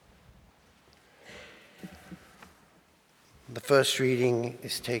first reading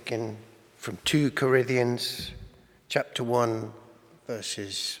is taken from 2 Corinthians chapter 1,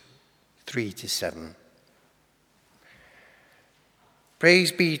 verses 3 to 7.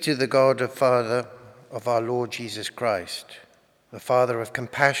 Praise be to the God and Father of our Lord Jesus Christ, the Father of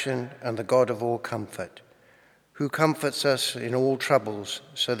compassion and the God of all comfort, who comforts us in all troubles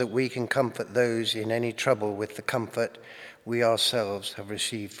so that we can comfort those in any trouble with the comfort we ourselves have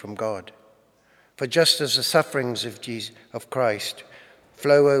received from God. For just as the sufferings of Christ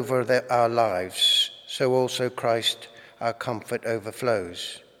flow over our lives, so also Christ, our comfort,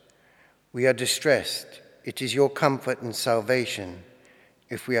 overflows. We are distressed. It is your comfort and salvation.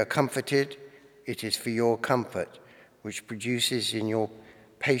 If we are comforted, it is for your comfort, which produces in your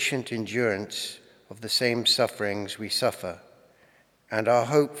patient endurance of the same sufferings we suffer. And our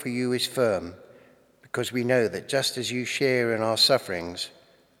hope for you is firm, because we know that just as you share in our sufferings,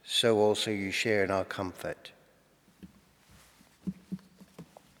 so also you share in our comfort.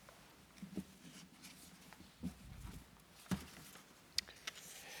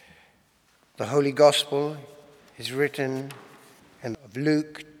 The Holy Gospel is written in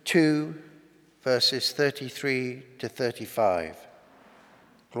Luke 2, verses 33 to 35.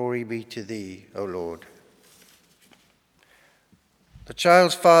 Glory be to thee, O Lord. The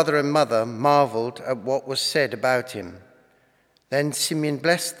child's father and mother marveled at what was said about him. Then Simeon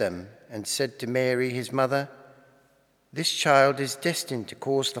blessed them and said to Mary, his mother, "This child is destined to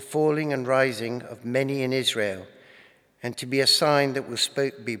cause the falling and rising of many in Israel, and to be a sign that will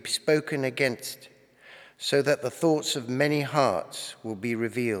be spoken against, so that the thoughts of many hearts will be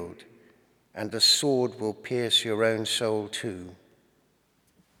revealed, and the sword will pierce your own soul too."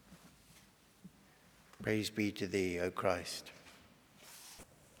 Praise be to thee, O Christ.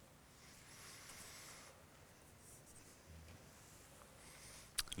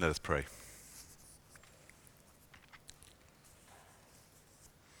 Let us pray.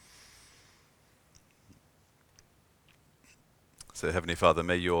 So, Heavenly Father,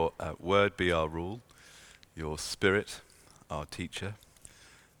 may your word be our rule, your spirit our teacher,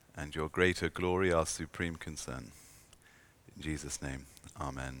 and your greater glory our supreme concern. In Jesus' name,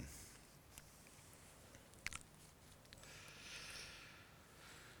 amen.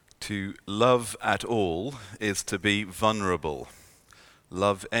 To love at all is to be vulnerable.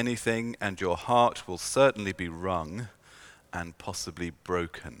 Love anything and your heart will certainly be wrung and possibly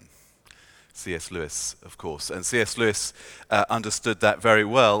broken. C.S. Lewis, of course. And C.S. Lewis understood that very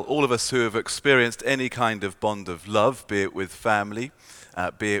well. All of us who have experienced any kind of bond of love, be it with family,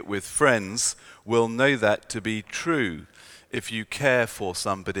 be it with friends, will know that to be true. If you care for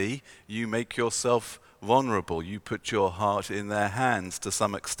somebody, you make yourself vulnerable. You put your heart in their hands to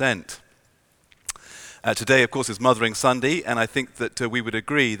some extent. Today, of course, is Mothering Sunday, and I think that we would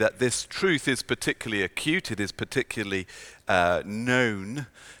agree that this truth is particularly acute. It is particularly known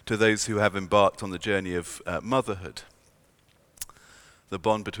to those who have embarked on the journey of motherhood. The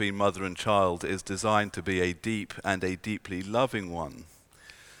bond between mother and child is designed to be a deep and a deeply loving one,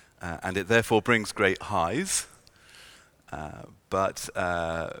 and it therefore brings great highs, but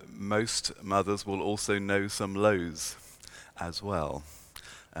most mothers will also know some lows as well.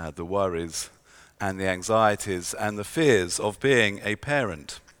 The worries and the anxieties and the fears of being a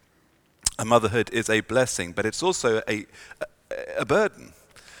parent. A motherhood is a blessing, but it's also a burden.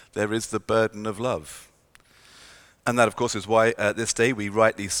 There is the burden of love. And that, of course, is why this day we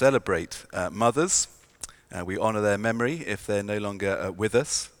rightly celebrate mothers. We honor their memory if they're no longer with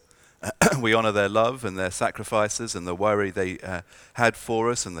us. We honor their love and their sacrifices and the worry they had for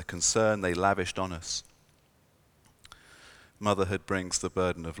us and the concern they lavished on us. Motherhood brings the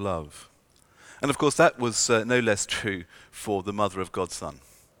burden of love. And of course, that was no less true for the mother of God's Son,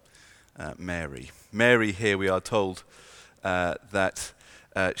 Mary. Mary, here we are told that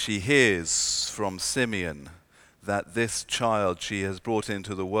she hears from Simeon that this child she has brought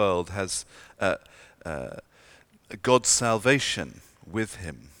into the world has God's salvation with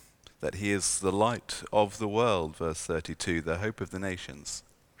him, that he is the light of the world, verse 32, the hope of the nations.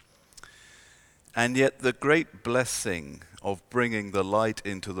 And yet the great blessing of bringing the light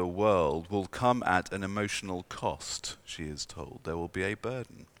into the world will come at an emotional cost, she is told. There will be a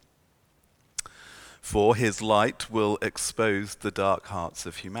burden. For his light will expose the dark hearts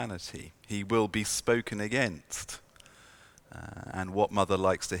of humanity. He will be spoken against. And what mother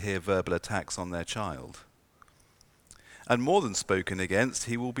likes to hear verbal attacks on their child? And more than spoken against,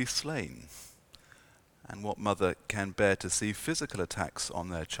 he will be slain. And what mother can bear to see physical attacks on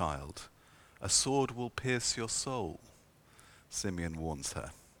their child? A sword will pierce your soul, Simeon warns her.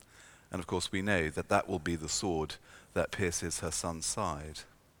 And of course we know that that will be the sword that pierces her son's side.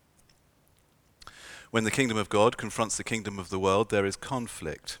 When the kingdom of God confronts the kingdom of the world, there is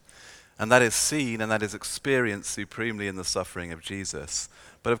conflict. And that is seen and that is experienced supremely in the suffering of Jesus.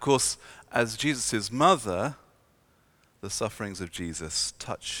 But of course, as Jesus' mother, the sufferings of Jesus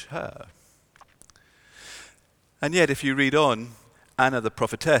touch her. And yet, if you read on, Anna the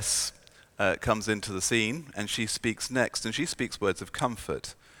prophetess comes into the scene, and she speaks next, and she speaks words of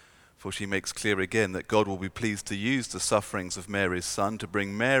comfort. For she makes clear again that God will be pleased to use the sufferings of Mary's son to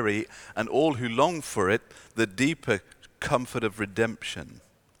bring Mary and all who long for it the deeper comfort of redemption.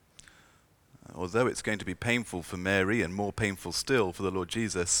 Although it's going to be painful for Mary and more painful still for the Lord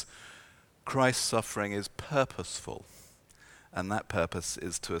Jesus, Christ's suffering is purposeful, and that purpose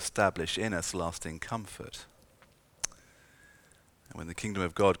is to establish in us lasting comfort. And when the kingdom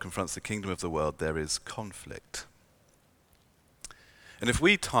of God confronts the kingdom of the world, there is conflict. And if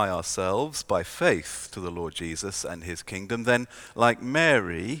we tie ourselves by faith to the Lord Jesus and his kingdom, then, like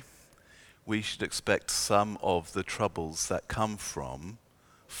Mary, we should expect some of the troubles that come from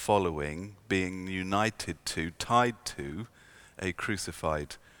following, being united to, tied to a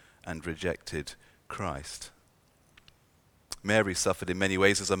crucified and rejected Christ. Mary suffered in many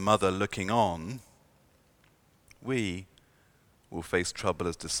ways as a mother looking on. We will face trouble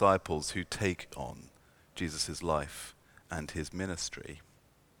as disciples who take on Jesus' life and his ministry.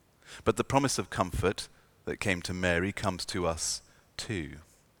 But the promise of comfort that came to Mary comes to us too.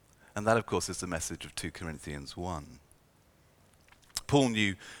 And that, of course, is the message of 2 Corinthians 1. Paul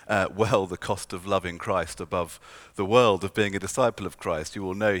knew well the cost of loving Christ above the world, of being a disciple of Christ. You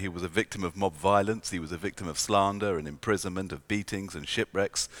will know he was a victim of mob violence, he was a victim of slander and imprisonment, of beatings and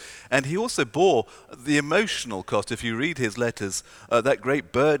shipwrecks. And he also bore the emotional cost. If you read his letters, that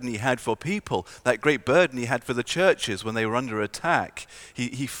great burden he had for people, that great burden he had for the churches when they were under attack.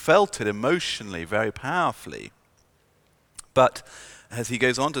 He felt it emotionally, very powerfully. But as he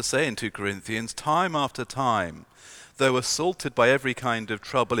goes on to say in 2 Corinthians, time after time, though assaulted by every kind of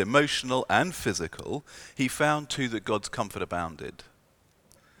trouble, emotional and physical, he found too that God's comfort abounded.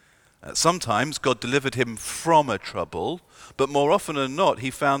 Sometimes God delivered him from a trouble, but more often than not, he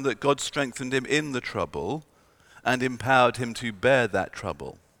found that God strengthened him in the trouble and empowered him to bear that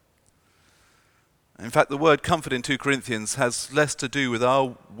trouble. In fact, the word comfort in 2 Corinthians has less to do with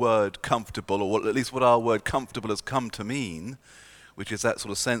our word comfortable, or at least what our word comfortable has come to mean, which is that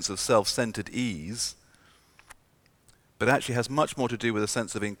sort of sense of self-centered ease, but actually has much more to do with a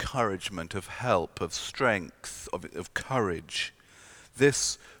sense of encouragement, of help, of strength, of courage.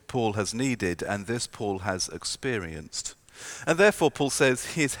 This Paul has needed, and this Paul has experienced. And therefore, Paul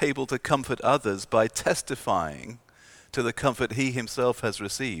says he is able to comfort others by testifying to the comfort he himself has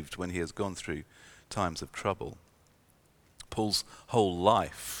received when he has gone through times of trouble. Paul's whole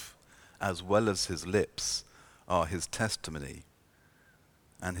life, as well as his lips, are his testimony.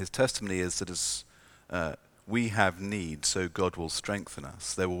 And his testimony is that as we have need, so God will strengthen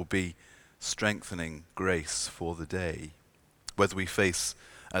us. There will be strengthening grace for the day. Whether we face,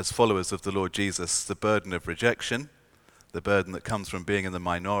 as followers of the Lord Jesus, the burden of rejection, the burden that comes from being in the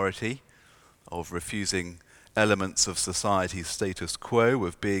minority, of refusing elements of society's status quo,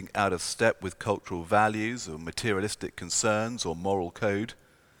 of being out of step with cultural values or materialistic concerns or moral code.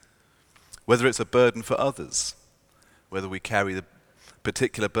 Whether it's a burden for others, whether we carry the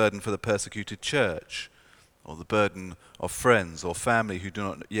particular burden for the persecuted church, or the burden of friends or family who do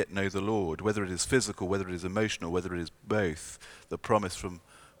not yet know the Lord, whether it is physical, whether it is emotional, whether it is both, the promise from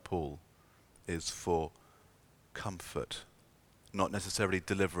Paul is for comfort, not necessarily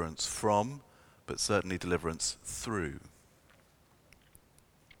deliverance from, but certainly deliverance through.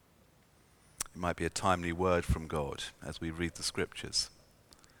 It might be a timely word from God as we read the scriptures,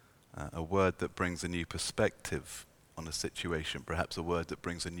 a word that brings a new perspective on a situation, perhaps a word that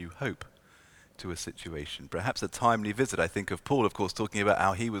brings a new hope to a situation, perhaps a timely visit. I think of Paul, of course, talking about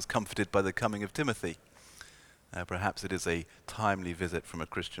how he was comforted by the coming of Timothy. Perhaps it is a timely visit from a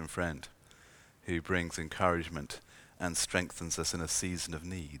Christian friend who brings encouragement and strengthens us in a season of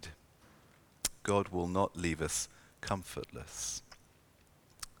need. God will not leave us comfortless.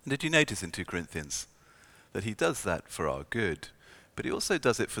 And did you notice in 2 Corinthians that he does that for our good, but he also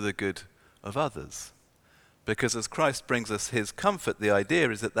does it for the good of others? Because as Christ brings us his comfort, the idea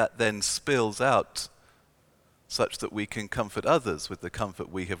is that that then spills out such that we can comfort others with the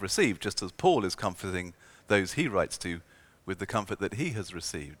comfort we have received, just as Paul is comforting those he writes to with the comfort that he has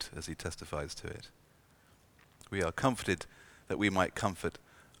received as he testifies to it. We are comforted that we might comfort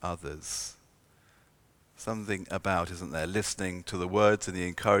others. Something about, isn't there, listening to the words and the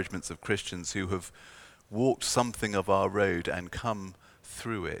encouragements of Christians who have walked something of our road and come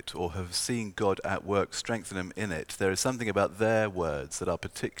through it, or have seen God at work strengthen them in it. There is something about their words that are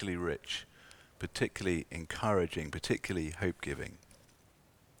particularly rich, particularly encouraging, particularly hope-giving.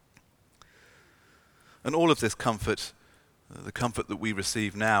 And all of this comfort, the comfort that we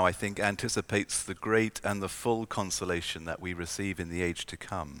receive now, I think, anticipates the great and the full consolation that we receive in the age to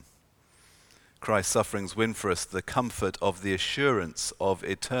come. Christ's sufferings win for us the comfort of the assurance of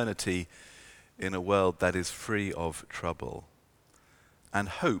eternity in a world that is free of trouble. And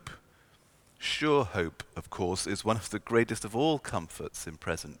hope, sure hope, of course, is one of the greatest of all comforts in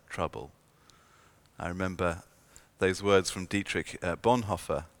present trouble. I remember those words from Dietrich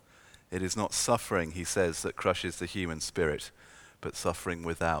Bonhoeffer. It is not suffering, he says, that crushes the human spirit, but suffering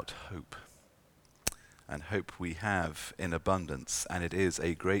without hope. And hope we have in abundance, and it is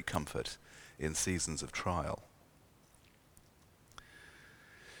a great comfort in seasons of trial.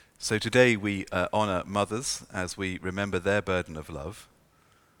 So today we honor mothers as we remember their burden of love.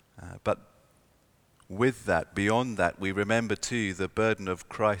 But with that, beyond that, we remember too the burden of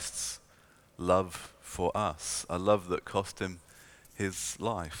Christ's love for us, a love that cost him his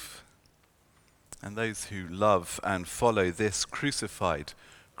life. And those who love and follow this crucified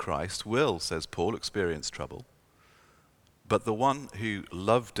Christ will, says Paul, experience trouble. But the one who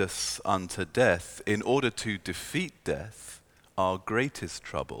loved us unto death in order to defeat death, our greatest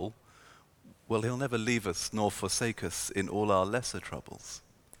trouble, well, he'll never leave us nor forsake us in all our lesser troubles.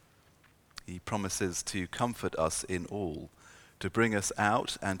 He promises to comfort us in all, to bring us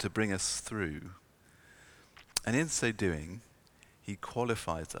out and to bring us through. And in so doing, he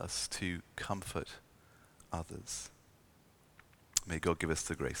qualifies us to comfort others. May God give us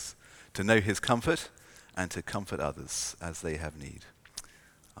the grace to know his comfort and to comfort others as they have need.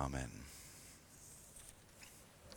 Amen.